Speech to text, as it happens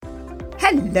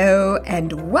Hello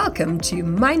and welcome to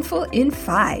Mindful in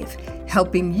 5,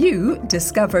 helping you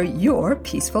discover your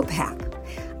peaceful path.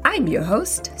 I'm your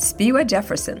host, Spiwa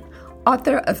Jefferson,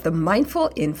 author of the Mindful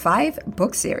in 5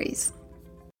 book series.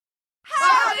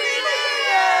 Happy New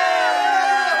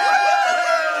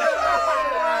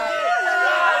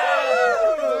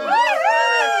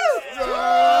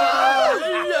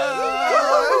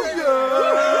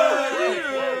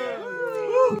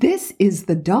Year! This is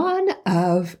the dawn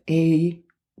of a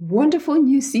wonderful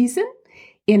new season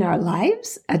in our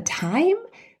lives, a time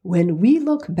when we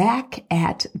look back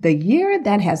at the year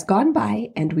that has gone by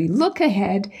and we look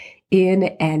ahead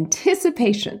in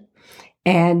anticipation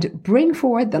and bring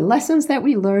forward the lessons that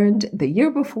we learned the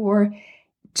year before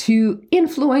to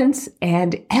influence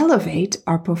and elevate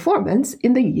our performance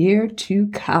in the year to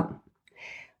come.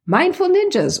 Mindful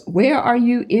Ninjas, where are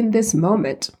you in this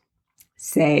moment?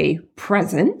 Say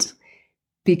present,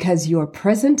 because you're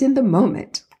present in the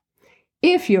moment.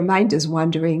 If your mind is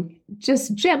wandering,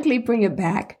 just gently bring it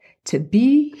back to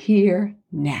be here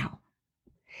now.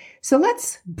 So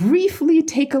let's briefly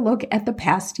take a look at the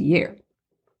past year.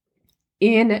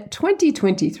 In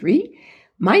 2023,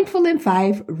 Mindful in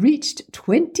 5 reached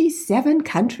 27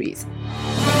 countries.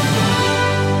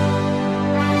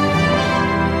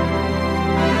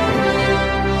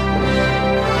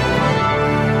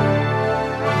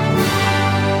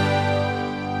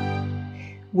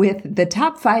 With the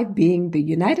top 5 being the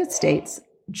United States,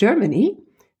 Germany,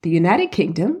 the United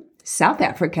Kingdom, South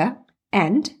Africa,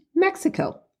 and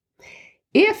Mexico.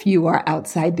 If you are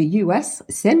outside the U.S.,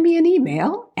 send me an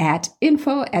email at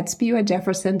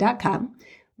info@spiwajefferson.com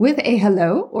with a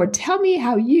hello or tell me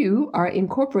how you are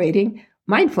incorporating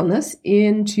mindfulness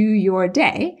into your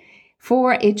day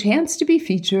for a chance to be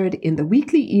featured in the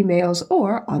weekly emails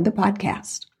or on the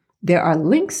podcast. There are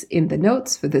links in the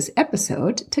notes for this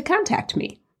episode to contact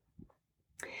me.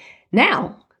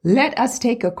 Now, let us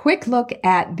take a quick look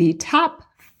at the top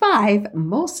 5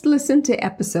 most listened to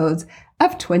episodes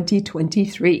of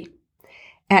 2023.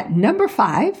 At number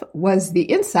 5 was the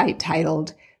insight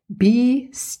titled,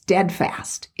 Be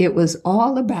Steadfast. It was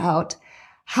all about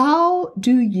how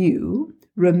do you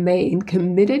remain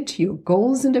committed to your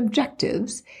goals and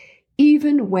objectives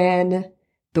even when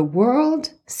the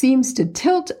world seems to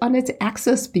tilt on its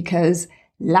axis because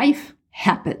life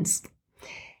happens.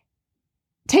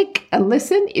 Take a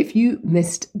listen if you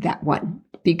missed that one,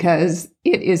 because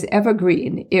it is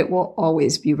evergreen. It will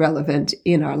always be relevant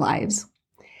in our lives.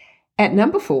 At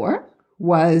number 4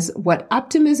 was What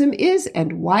Optimism Is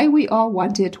and Why We All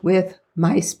Want It with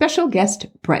my special guest,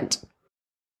 Brent.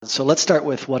 So let's start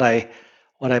with what I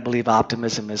believe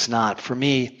optimism is not. For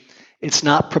me, it's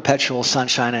not perpetual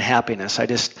sunshine and happiness.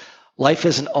 Life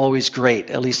isn't always great.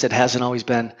 At least it hasn't always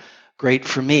been great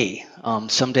for me.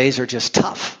 Some days are just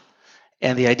tough.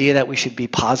 And the idea that we should be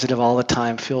positive all the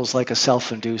time feels like a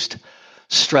self-induced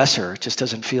stressor. It just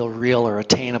doesn't feel real or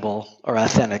attainable or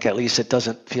authentic. At least it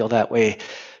doesn't feel that way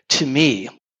to me.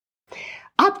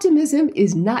 Optimism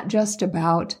is not just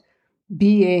about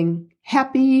being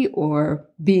happy or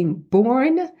being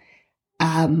born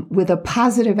with a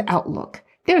positive outlook.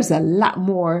 There's a lot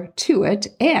more to it,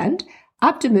 and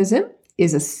optimism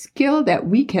is a skill that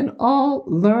we can all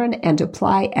learn and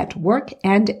apply at work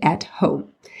and at home.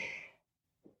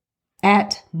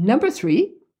 At number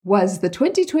 3 was the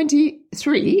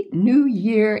 2023 New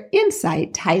Year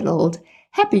Insight titled,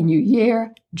 Happy New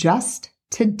Year, Just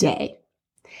Today.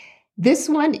 This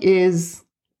one is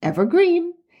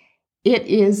evergreen. It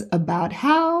is about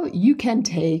how you can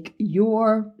take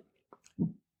your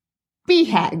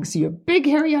BHAGs, your big,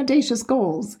 hairy, audacious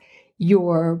goals,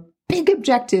 your big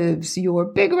objectives, your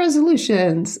big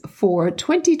resolutions for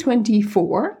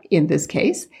 2024, in this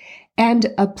case,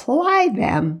 and apply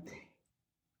them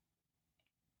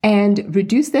and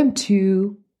reduce them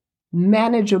to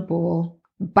manageable,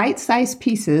 bite-sized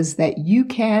pieces that you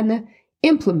can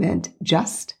implement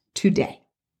just today.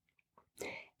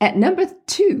 At number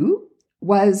 2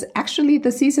 was actually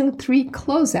the season 3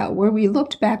 closeout, where we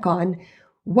looked back on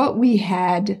what we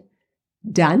had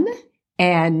done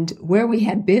and where we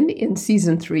had been in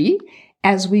season 3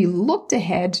 as we looked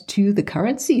ahead to the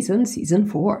current season, season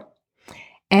 4.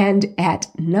 And at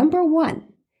number 1,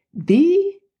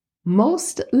 the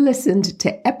most listened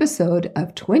to episode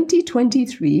of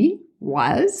 2023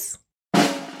 was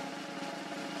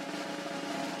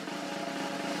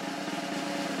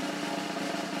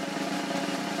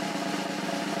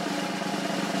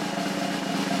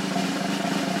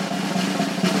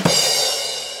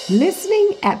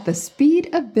Listening at the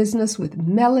Speed of Business with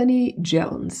Melanie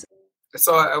Jones.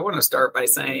 So I want to start by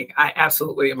saying I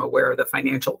absolutely am aware of the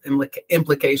financial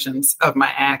implications of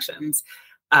my actions.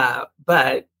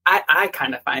 But I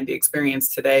kind of find the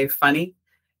experience today funny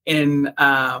in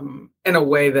a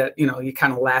way that, you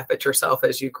kind of laugh at yourself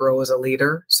as you grow as a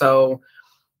leader. So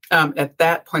at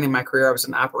that point in my career, I was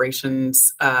an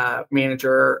operations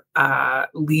manager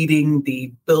leading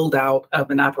the build out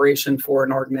of an operation for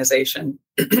an organization.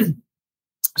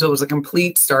 So it was a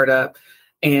complete startup.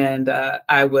 And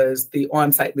I was the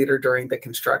on-site leader during the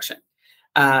construction.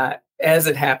 As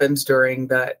it happens during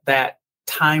that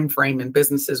time frame in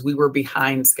businesses, we were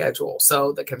behind schedule.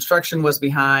 So the construction was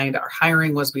behind, our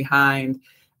hiring was behind.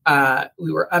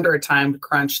 We were under a time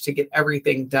crunch to get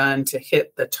everything done to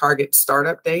hit the target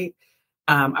startup date.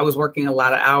 I was working a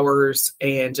lot of hours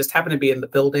and just happened to be in the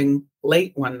building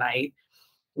late one night,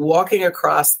 walking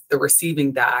across the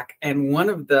receiving dock, and one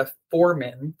of the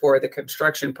foremen for the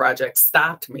construction project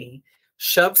stopped me,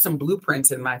 shoved some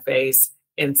blueprints in my face,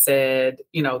 and said,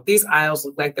 these aisles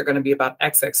look like they're going to be about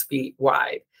XX feet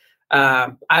wide.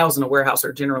 Aisles in a warehouse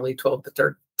are generally 12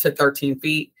 to 13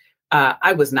 feet.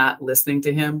 I was not listening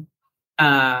to him.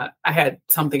 I had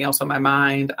something else on my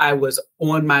mind. I was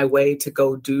on my way to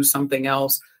go do something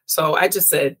else. So I just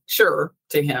said, sure,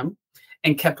 to him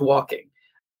and kept walking.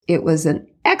 It was an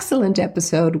excellent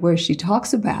episode where she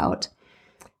talks about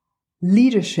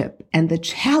leadership and the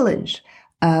challenge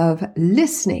of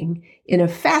listening in a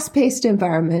fast-paced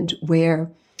environment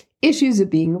where issues are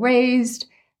being raised,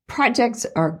 projects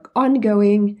are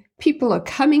ongoing, people are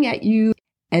coming at you,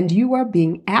 and you are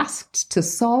being asked to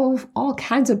solve all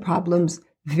kinds of problems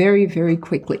very, very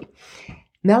quickly.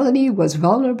 Melanie was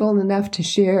vulnerable enough to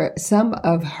share some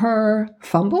of her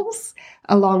fumbles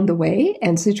along the way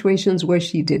and situations where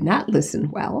she did not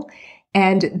listen well,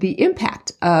 and the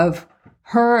impact of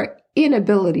her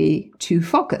inability to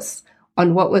focus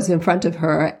on what was in front of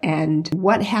her and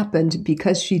what happened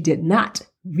because she did not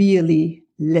really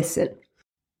listen.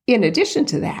 In addition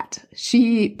to that,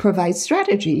 she provides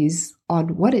strategies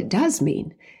on what it does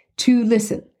mean to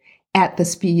listen at the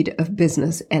speed of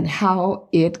business and how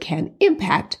it can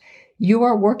impact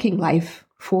your working life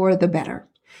for the better.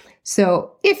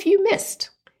 So if you missed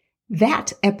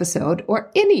that episode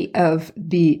or any of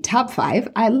the top 5,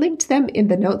 I linked them in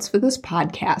the notes for this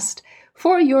podcast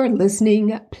for your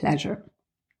listening pleasure.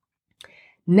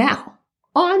 Now,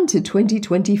 on to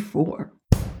 2024.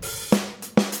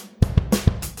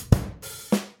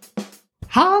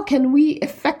 How can we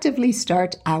effectively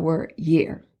start our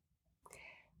year?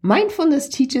 Mindfulness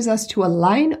teaches us to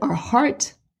align our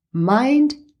heart,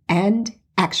 mind, and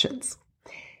actions.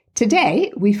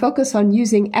 Today, we focus on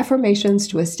using affirmations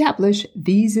to establish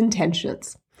these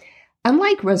intentions.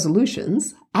 Unlike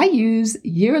resolutions, I use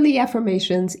yearly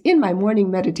affirmations in my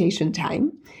morning meditation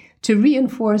time to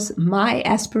reinforce my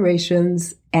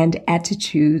aspirations and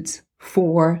attitudes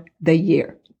for the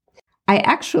year. I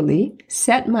actually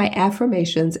set my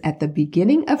affirmations at the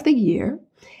beginning of the year,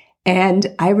 and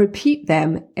I repeat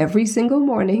them every single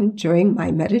morning during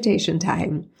my meditation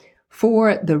time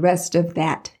for the rest of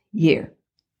that year.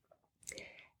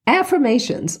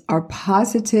 Affirmations are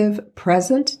positive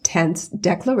present tense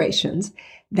declarations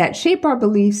that shape our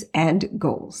beliefs and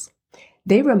goals.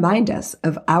 They remind us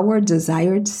of our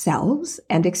desired selves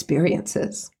and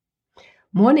experiences.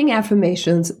 Morning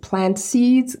affirmations plant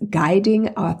seeds guiding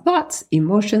our thoughts,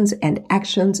 emotions, and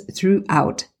actions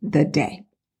throughout the day.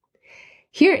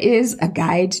 Here is a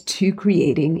guide to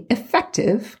creating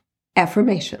effective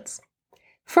affirmations.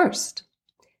 First,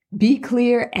 be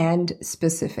clear and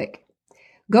specific.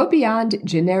 Go beyond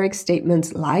generic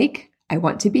statements like, I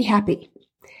want to be happy.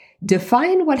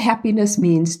 Define what happiness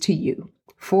means to you.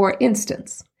 For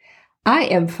instance, I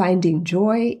am finding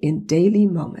joy in daily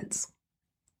moments.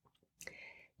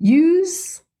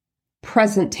 Use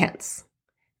present tense.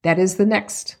 That is the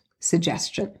next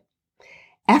suggestion.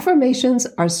 Affirmations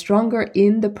are stronger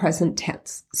in the present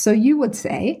tense. So you would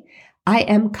say, I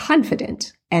am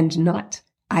confident and not,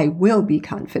 I will be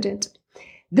confident.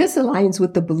 This aligns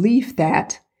with the belief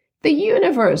that the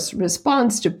universe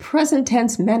responds to present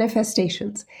tense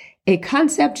manifestations, a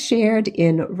concept shared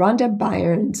in Rhonda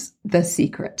Byrne's The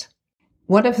Secret.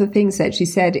 One of the things that she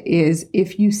said is,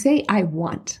 if you say, I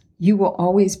want, you will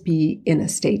always be in a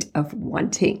state of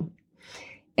wanting.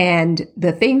 And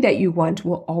the thing that you want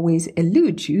will always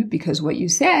elude you because what you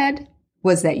said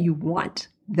was that you want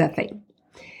the thing.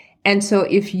 And so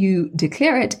if you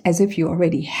declare it as if you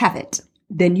already have it,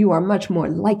 then you are much more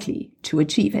likely to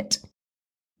achieve it.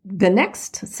 The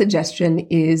next suggestion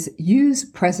is use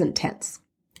present tense.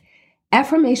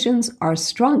 Affirmations are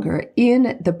stronger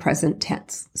in the present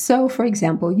tense. So, for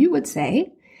example, you would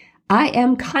say, I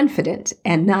am confident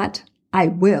and not I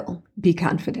will be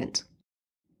confident.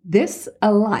 This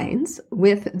aligns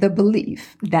with the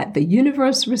belief that the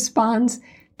universe responds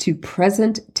to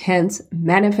present tense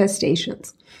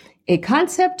manifestations, a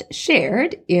concept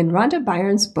shared in Rhonda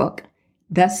Byrne's book,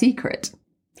 The Secret,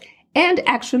 and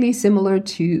actually similar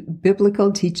to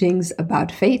biblical teachings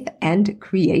about faith and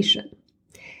creation.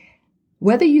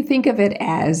 Whether you think of it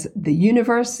as the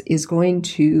universe is going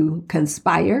to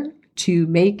conspire to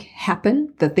make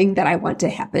happen the thing that I want to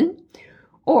happen,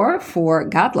 or for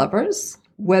God lovers,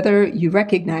 whether you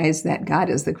recognize that God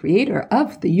is the creator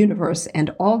of the universe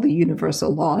and all the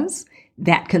universal laws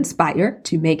that conspire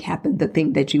to make happen the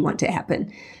thing that you want to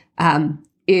happen,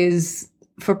 is,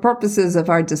 for purposes of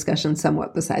our discussion,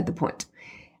 somewhat beside the point.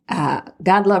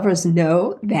 God lovers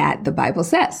know that the Bible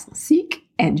says, "Seek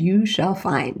and you shall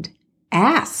find.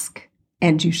 Ask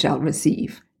and you shall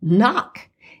receive. Knock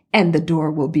and the door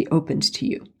will be opened to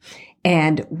you."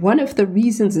 And one of the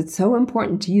reasons it's so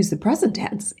important to use the present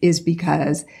tense is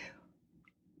because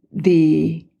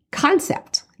the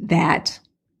concept that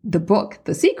the book,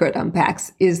 The Secret,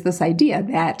 unpacks is this idea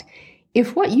that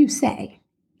if what you say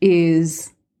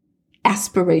is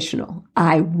aspirational,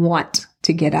 I want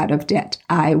to get out of debt,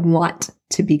 I want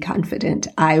to be confident,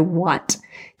 I want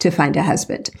to find a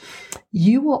husband,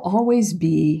 you will always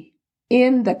be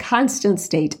in the constant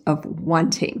state of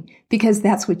wanting because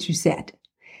that's what you said.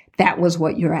 That was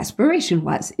what your aspiration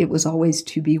was. It was always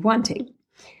to be wanting.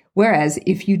 Whereas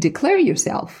if you declare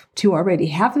yourself to already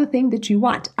have the thing that you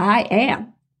want, I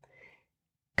am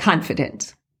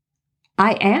confident,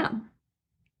 I am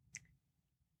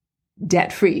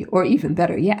debt-free, or even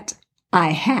better yet, I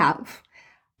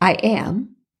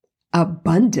am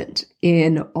abundant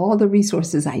in all the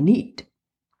resources I need,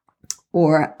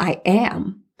 or I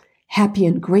am happy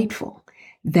and grateful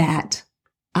that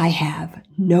I have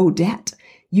no debt,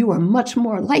 you are much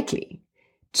more likely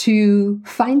to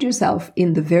find yourself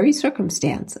in the very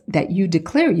circumstance that you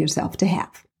declare yourself to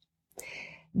have.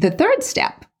 The third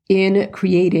step in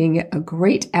creating a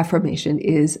great affirmation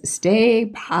is stay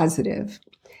positive.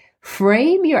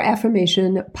 Frame your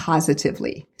affirmation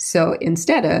positively. So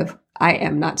instead of, I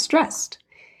am not stressed,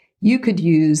 you could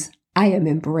use, I am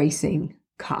embracing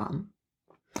calm.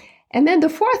 And then the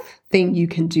fourth thing you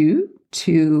can do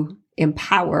to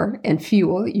empower and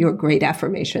fuel your great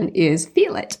affirmation is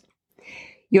feel it.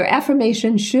 Your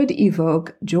affirmation should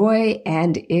evoke joy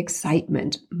and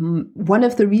excitement. One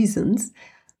of the reasons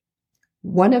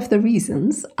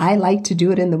I like to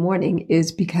do it in the morning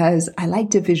is because I like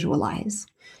to visualize.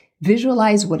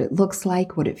 Visualize what it looks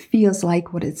like, what it feels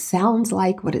like, what it sounds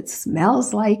like, what it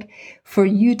smells like, for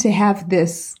you to have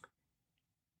this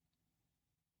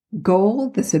goal,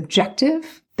 this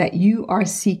objective that you are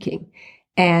seeking,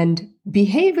 and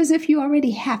behave as if you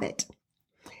already have it.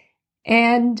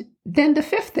 And then the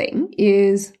fifth thing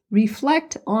is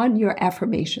reflect on your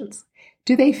affirmations.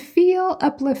 Do they feel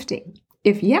uplifting?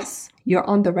 If yes, you're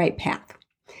on the right path.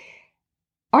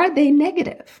 Are they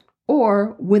negative,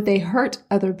 or would they hurt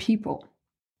other people?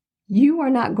 You are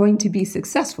not going to be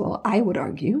successful, I would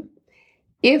argue,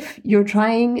 if you're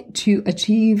trying to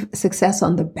achieve success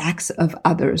on the backs of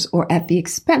others or at the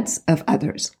expense of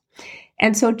others.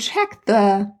 And so check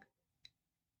the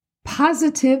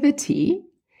positivity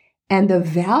and the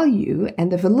value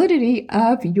and the validity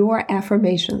of your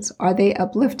affirmations. Are they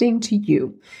uplifting to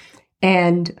you?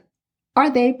 And are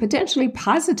they potentially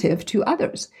positive to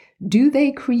others? Do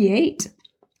they create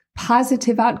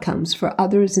positive outcomes for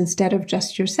others instead of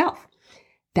just yourself?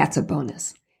 That's a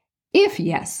bonus. If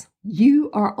yes,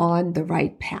 you are on the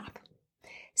right path.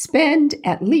 Spend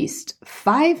at least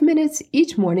 5 minutes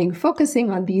each morning focusing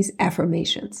on these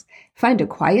affirmations. Find a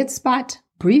quiet spot,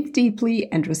 breathe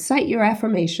deeply, and recite your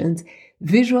affirmations,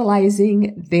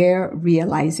 visualizing their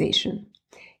realization.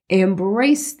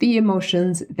 Embrace the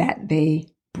emotions that they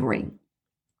bring.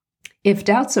 If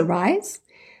doubts arise,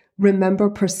 remember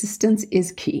persistence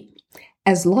is key.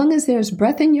 As long as there's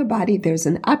breath in your body, there's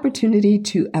an opportunity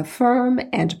to affirm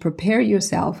and prepare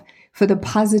yourself for the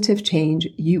positive change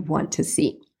you want to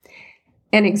see.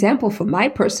 An example from my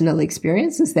personal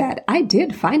experience is that I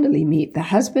did finally meet the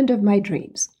husband of my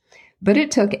dreams, but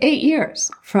it took 8 years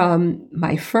from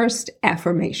my first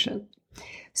affirmation.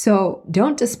 So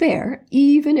don't despair,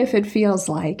 even if it feels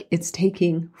like it's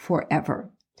taking forever.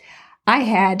 I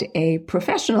had a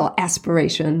professional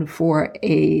aspiration for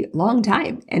a long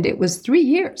time, and it was 3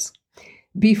 years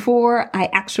before I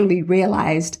actually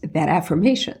realized that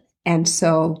affirmation. And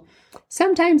so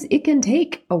sometimes it can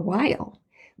take a while,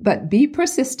 but be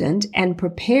persistent and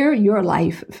prepare your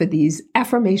life for these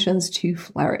affirmations to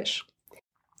flourish.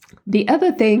 The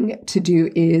other thing to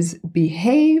do is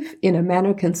behave in a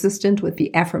manner consistent with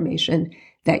the affirmation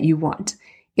that you want.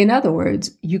 In other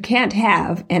words, you can't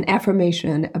have an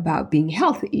affirmation about being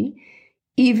healthy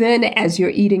even as you're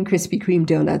eating Krispy Kreme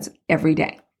donuts every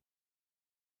day.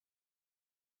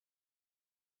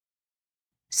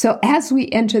 So as we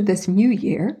enter this new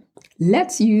year,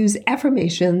 let's use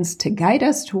affirmations to guide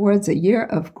us towards a year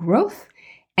of growth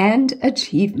and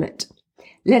achievement.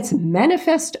 Let's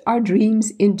manifest our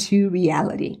dreams into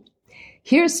reality.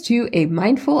 Here's to a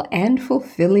mindful and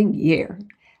fulfilling year.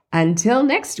 Until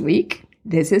next week,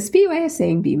 this is Spiwe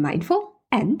saying be mindful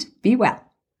and be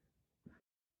well.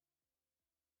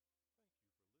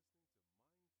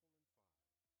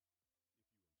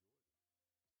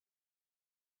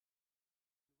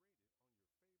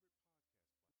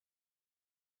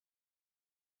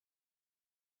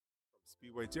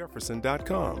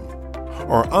 SpiweJefferson.com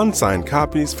or unsigned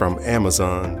copies from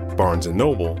Amazon, Barnes &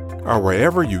 Noble, or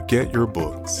wherever you get your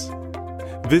books.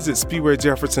 Visit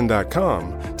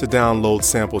SpiweJefferson.com to download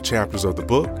sample chapters of the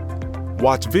book,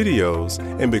 watch videos,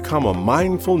 and become a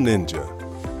mindful ninja.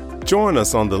 Join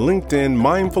us on the LinkedIn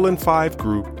Mindful in 5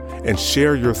 group and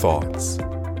share your thoughts.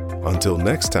 Until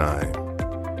next time,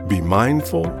 be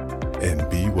mindful and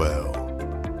be well.